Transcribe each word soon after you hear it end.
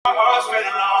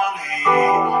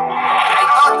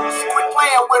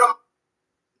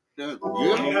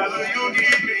Whenever you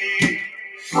need me,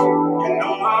 you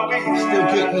know I'll be here. Still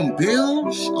getting them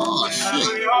bills? Oh, Whenever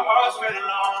shit. your heart's feeling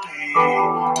lonely,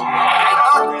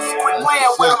 Quit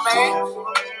playing with him, man.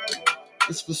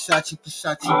 It's Versace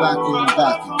rockin' and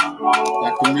bockin'.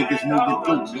 Got the niggas moving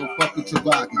through, no fucking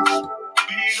toboggans.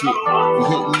 Shit, we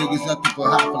hitting niggas up for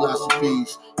hot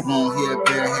philosophies. Long hair,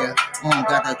 bare hair,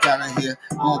 gotta hair.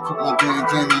 Put my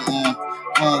bandana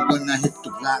on when I hit the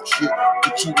block. Shit, to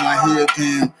keep my head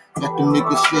down. Got them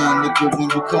niggas saying, nigga, when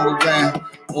you come around,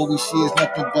 all we see is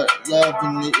nothing but love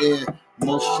in the air.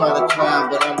 Most try to climb,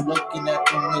 but I'm looking at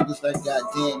them niggas like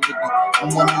goddamn nigga. I'm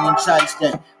one of them types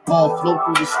that float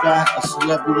through the sky, a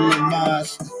celebrity in mine.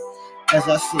 As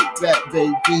I sit back,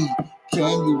 baby,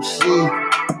 can you see?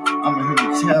 I'm a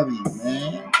humanitarian,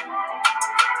 man.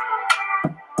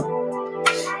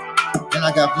 And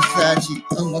I got Versace,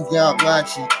 oh my God,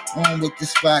 Rachi, on with the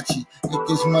spotchy. Get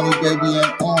this money, baby,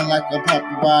 and on like a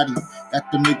paparazzi.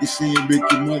 Got the niggas saying,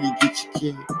 make your money, get your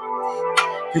kid.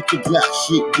 Hit the black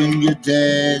shit, then your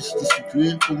dash.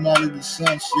 Disappear from out of the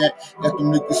sunset. Got the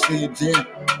niggas saying, damn,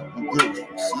 I'm good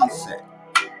from sunset.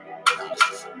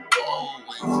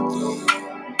 Always dead.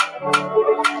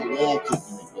 All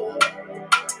kicking it, bro.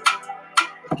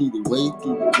 Through the way,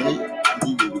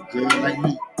 you need a girl like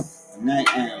me. Night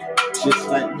owl, just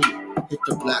like me. Hit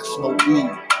the block, smoke weed,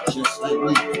 just like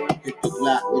me. Hit the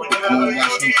block with the boom,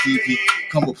 watching TV.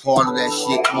 Come a part of that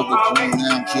shit, mother boom.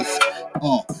 Now I'm just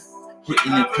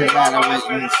hitting the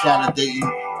collaborating and salidating.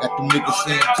 Got them niggas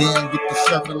saying, damn, get the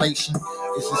circulation.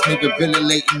 It's this nigga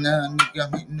ventilating now, nigga.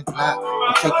 I'm hitting the block.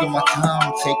 I'm taking my time,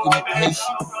 I'm taking it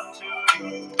patient.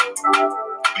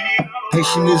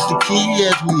 Patient is the key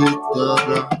as we hit the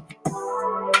block.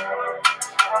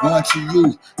 Run to you,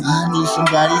 I need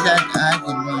somebody that I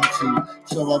can run to.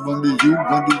 So I run to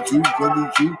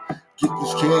you. Get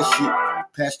this cash shit,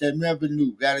 pass that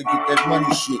revenue. Gotta get that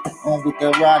money shit. On with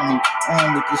that Rodney,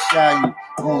 on with the Shayu.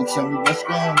 Tell me what's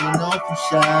going on from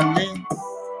Shining.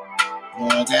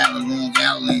 Long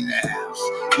alley in the house.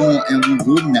 And we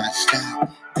would not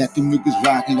stop. Got them niggas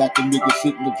rocking, got them niggas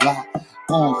hitting the block.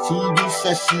 TV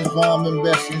sessions, rhyming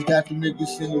lessons, got them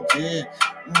niggas saying, yeah.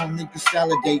 Niggas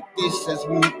validate this as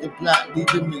we hit the block, leave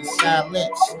them in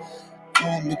silence.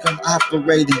 Become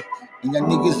operating, and that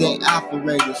niggas ain't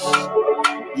operators.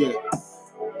 Yeah,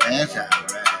 that's how I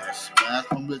rise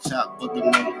from the top of the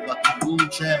motherfucking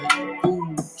food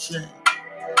chain.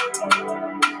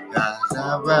 As I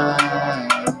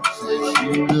rise, as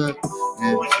you look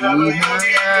into my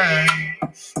eyes,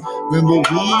 memories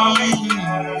go away.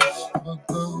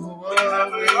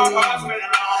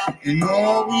 And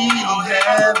all we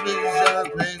have is a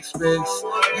blank space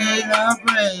in our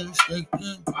brains,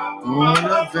 thinking all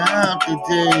about the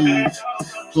days.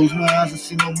 Close my eyes and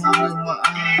see no more in my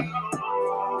eyes.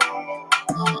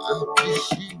 This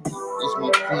shit is my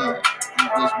plan,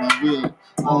 it's my will.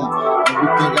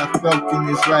 Everything I felt in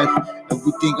this life,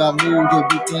 everything I moved,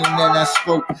 everything that I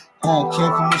spoke,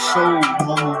 came from the soul.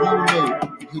 Only you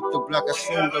know. Hit the block, I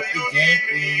sold up the game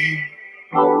for you.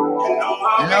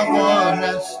 And I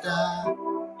wanna stop.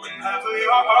 whenever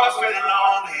your heart's feeling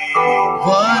lonely.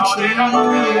 One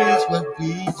is what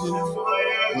we do.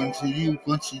 One to you.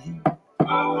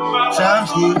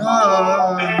 Times get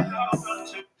hard,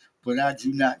 but I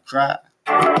do not cry.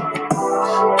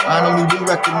 I don't even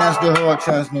recognize the hard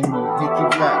times no more. Hit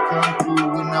the block, come through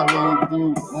when I roll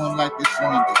through. On like the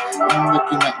cylinder, I'm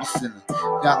looking at my ceiling.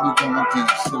 Got me going again,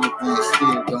 silicone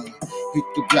still going. Hit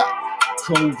the block,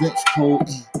 cold vents, cold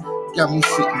in. Got me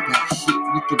sitting back, shit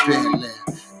with the bed laugh.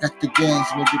 Got the gangs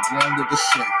with the ground with the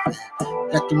shit back.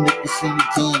 Got them niggas saying,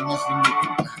 damn, that's the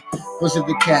nigga block. First of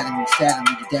the academy,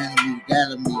 sadly, the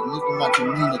gallery, nigga my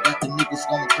demeanor. Got the niggas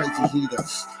going crazy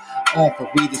heaters. For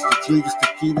readers, the treaters, the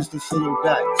keys, the shit,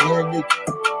 goddamn nigga.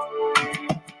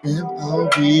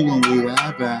 M.O.B. when we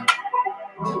ride by.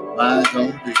 My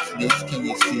own business, can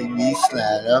you see me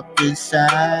slide up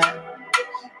inside?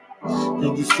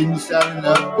 Can you see me sliding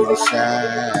up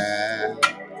inside?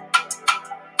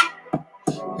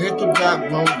 Hit the block,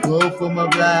 go for my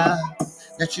block.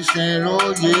 That you saying,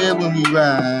 oh yeah, when we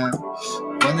ride.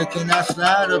 Wonder can I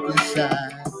slide up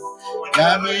inside?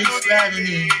 Got me sliding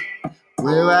in.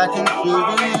 Where I can fit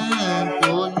in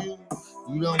for you.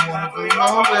 You don't wanna go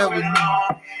nowhere with me.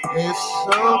 It's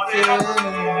okay.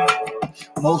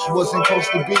 Most wasn't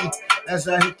supposed to be as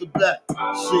I hit the block.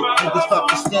 Shit, niggas thought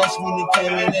the stance when they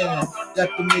came in. Got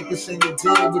the niggas in the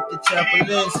deal with the chaplain,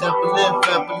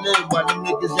 fapping. While the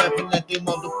niggas yapping at their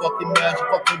motherfucking mouths,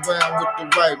 fucking around with the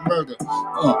right murder.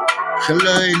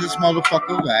 Killer in this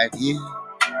motherfucker right here.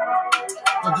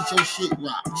 Don't get your shit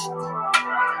rocked.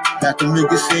 Got them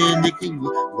niggas saying, nigga,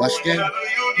 watch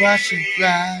it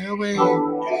fly away in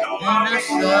the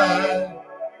sun.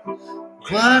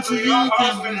 What do you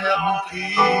think will help me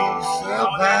please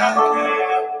survive?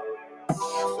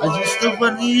 I used to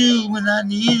run to you when I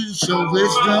needed your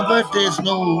wisdom, but there's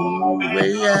no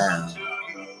way out.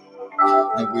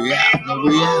 No way out, no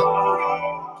way out.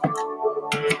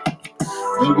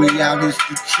 No way out is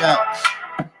the chops.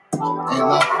 Ain't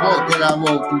my fault that I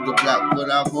rolled through the block, but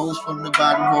I rose from the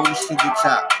bottom, rose to the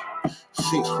top.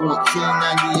 6'14",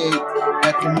 98.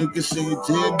 Got them niggas saying,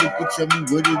 damn, nigga, tell me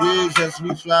what it is as we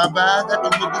fly by. Got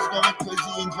them niggas going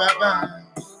crazy and drive by.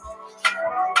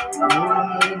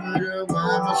 Murder,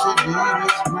 why must it be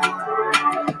this way?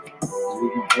 We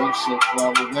can go so far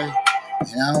away,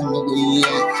 and I don't know where he at,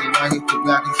 so I hit the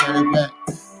block and turn it back.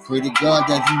 Pray to God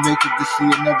that you make it to see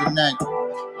another night,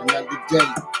 another day,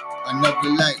 another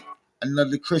light,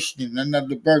 another Christian,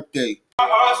 another birthday. My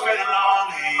heart's feeling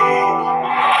lonely.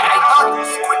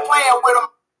 Quit playing with him.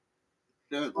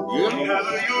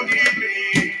 Whenever you need me,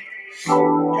 you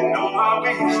know I'll be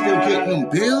there. Still getting them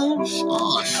bills?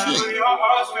 Oh, shit. Your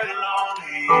heart's feeling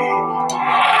lonely.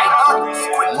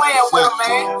 Quit playing with him,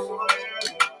 man.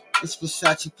 It's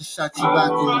Versace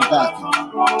rockin' and bockin'.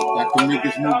 Got the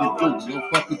niggas moving through, no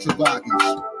fucking toboggans.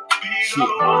 Shit,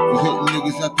 we hitting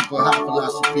niggas up with high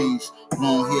philosophies.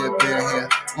 Long hair, bare hair,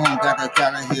 got a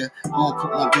hair. Put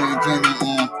my bandana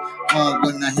on.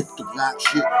 When I hit the block,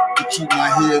 shit, to keep my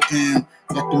head down.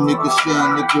 Got them niggas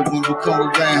saying, nigga, when you come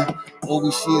around, all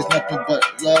we see is nothing but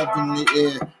love in the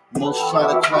air. Most try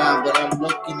to climb, but I'm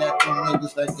looking at them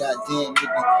niggas like, goddamn,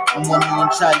 nigga, I'm one of them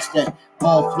types that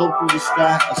float through the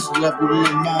sky, a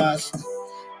celebrity in minds.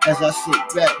 As I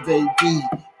sit back, baby,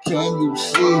 can you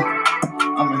see?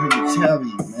 I'm a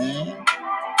humanitarian, man.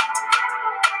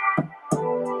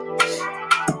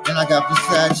 And I got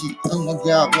Versace, oh my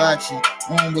God, watch it,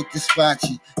 on with the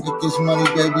spotchy. Get this money,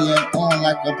 baby, and on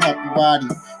like a paparazzi.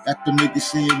 Got the niggas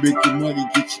saying, make your money,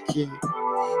 get your kid.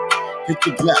 Hit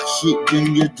the block shit,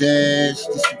 then your dash.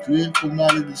 Disappear from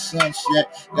out of the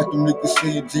sunset. Got them niggas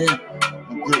saying, damn,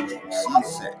 I'm good from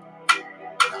sunset.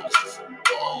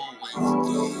 Always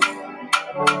dead.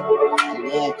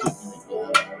 We're all kicking it,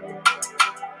 boy.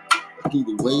 Through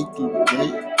the way,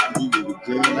 I needed a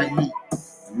girl like me.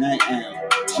 And I am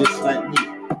just like me.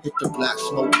 Hit the block,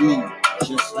 smoke weed,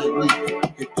 just like me.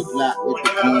 Hit the block with the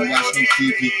gun, watching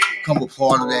TV. Come a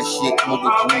part of that shit, with the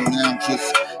gun. Now I'm just,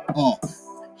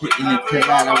 hitting the pill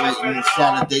out, waiting,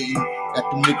 consolidating. Got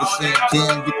them niggas saying,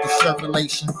 damn, get the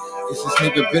circulation. It's this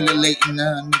nigga Billy Layton,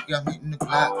 nigga, I'm hitting the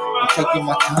block. I'm taking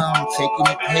my time, I'm taking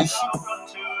it patient.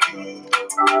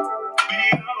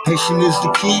 Patient is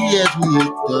the key as we hit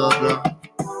the block.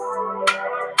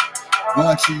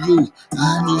 Run to you,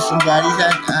 I need somebody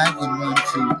that I can run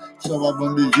to. So I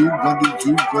run to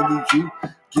you.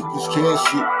 Get this cash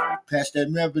shit, pass that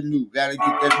revenue. Gotta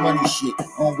get that money shit.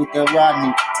 On with that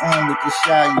Rodney, on with the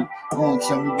Shia.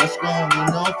 Tell me what's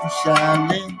going on from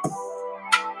Charlene.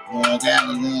 Long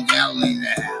Alley in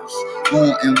the house.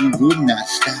 And we would not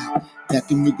stop. Got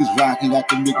them niggas rocking, got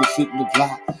them niggas hitting the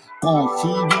block.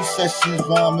 TV sessions,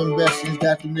 rhyming lessons,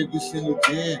 got them niggas in the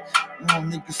jam.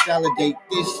 Niggas consolidate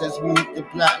this as we hit the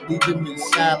block, leave them in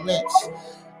silence.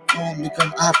 Nigga,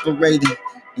 I'm operating,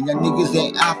 and y'all niggas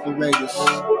ain't operators.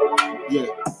 Yeah,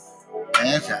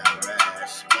 that's alright.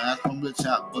 Rise from the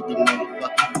top of the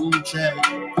motherfucking food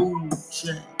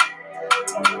chain.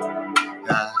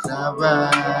 As I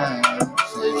rise,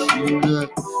 as you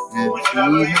look into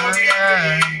my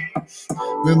eyes,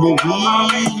 remember we go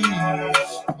away,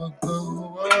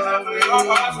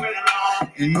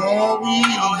 and all we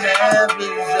have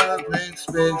is a blank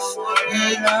space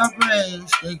in our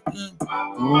brains, thinking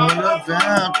all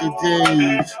about the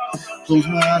days. Close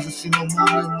my eyes and see no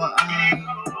more in my eyes.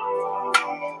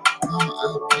 I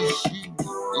miss you,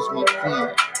 it's my plan,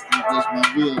 it's my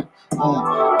will.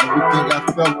 Everything I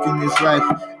felt in this life,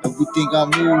 everything I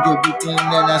moved, everything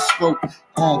that I spoke,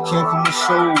 came from the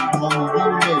soul. Mama, you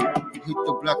know, hit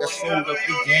the block, I sold up the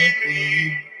game for you,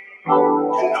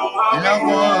 and I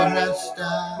wanna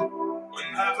stop.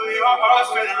 Whenever your heart's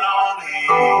feeling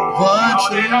lonely, One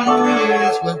to you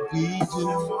is what we do.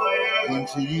 One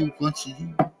to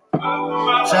you.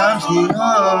 Times get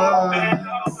hard,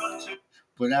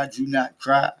 but I do not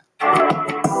cry.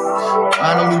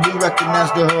 I don't even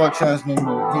recognize the hard times no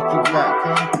more. Hit the block,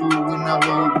 come through when I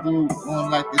roll through. On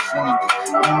like the cylinder,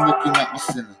 I'm looking at my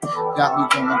ceiling. Got me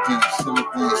going down,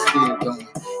 silicone still going.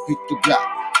 Hit the block,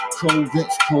 cold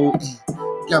vents, cold in.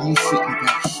 Got me sitting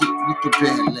back, shit with the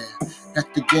bad laugh. Got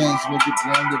the gangs with the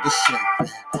ground with the shit.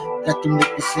 Got them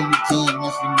niggas saying, damn,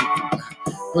 that's the nigga.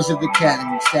 First of the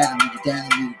academy, sadly, the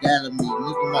gallery, the gallery.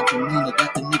 Nigga, my demeanor,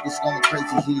 got the niggas going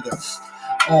crazy heaters.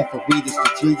 On for readers, the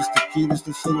treaters, the keys,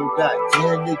 the shit, oh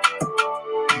goddamn nigga.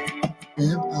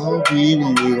 M.O.B.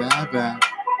 when we ride by.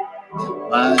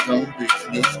 My own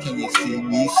business, can you see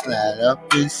me slide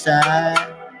up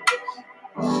inside?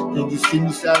 Can you see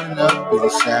me sliding up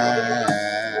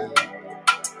inside?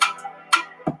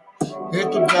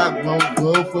 Hit the block,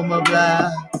 roll for my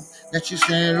block. That you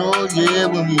saying, oh yeah,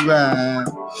 when we ride.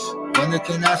 Wonder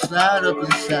can I slide up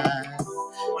inside?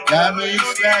 Got me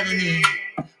sliding in,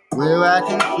 where I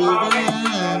can fit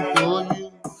in for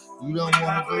you. You don't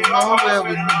wanna go nowhere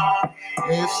with me.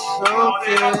 It's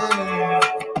okay.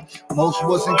 Most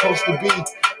wasn't supposed to be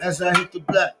as I hit the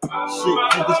block. Shit,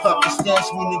 niggas pop the stance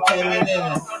when they came in.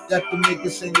 Got the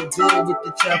niggas in the deal with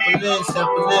the chaplain,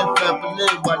 sampling,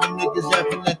 fappling. While them niggas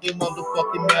yapping like they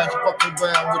motherfucking mouths fucking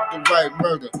around with the right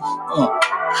murder.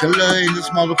 Killer in this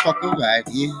motherfucker right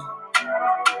here.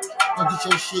 Look at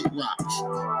your shit rocks.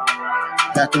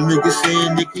 Got them niggas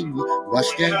saying, nigga,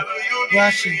 watch that.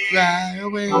 Watch it fly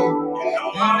away in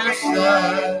the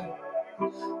sun.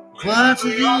 What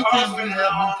you can be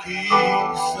help me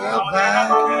please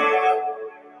survive?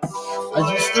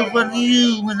 I used to run to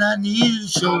you when I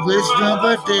needed your wisdom,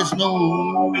 but there's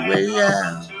no way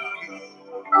out.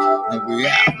 No way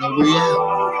out, no way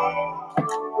out.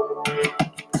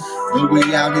 No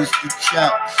way out is the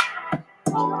chops.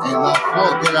 Ain't my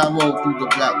fault that I rolled through the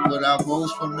block, but I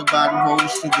rose from the bottom,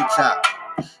 rose to the top.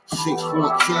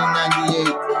 61498.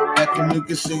 Got the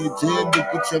niggas saying, damn,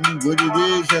 nigga, tell me what it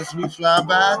is as we fly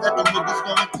by. Got the niggas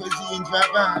going crazy and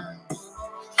drive by.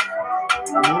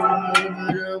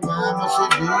 Why must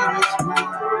it be this way?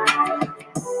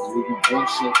 We can go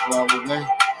so far away,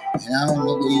 and I don't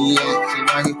know where he at, so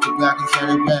I hit the block and shut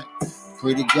it back.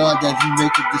 Pray to God that he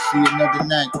make it to see another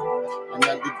night,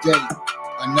 another day,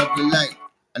 another light,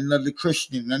 another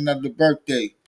Christian, another birthday.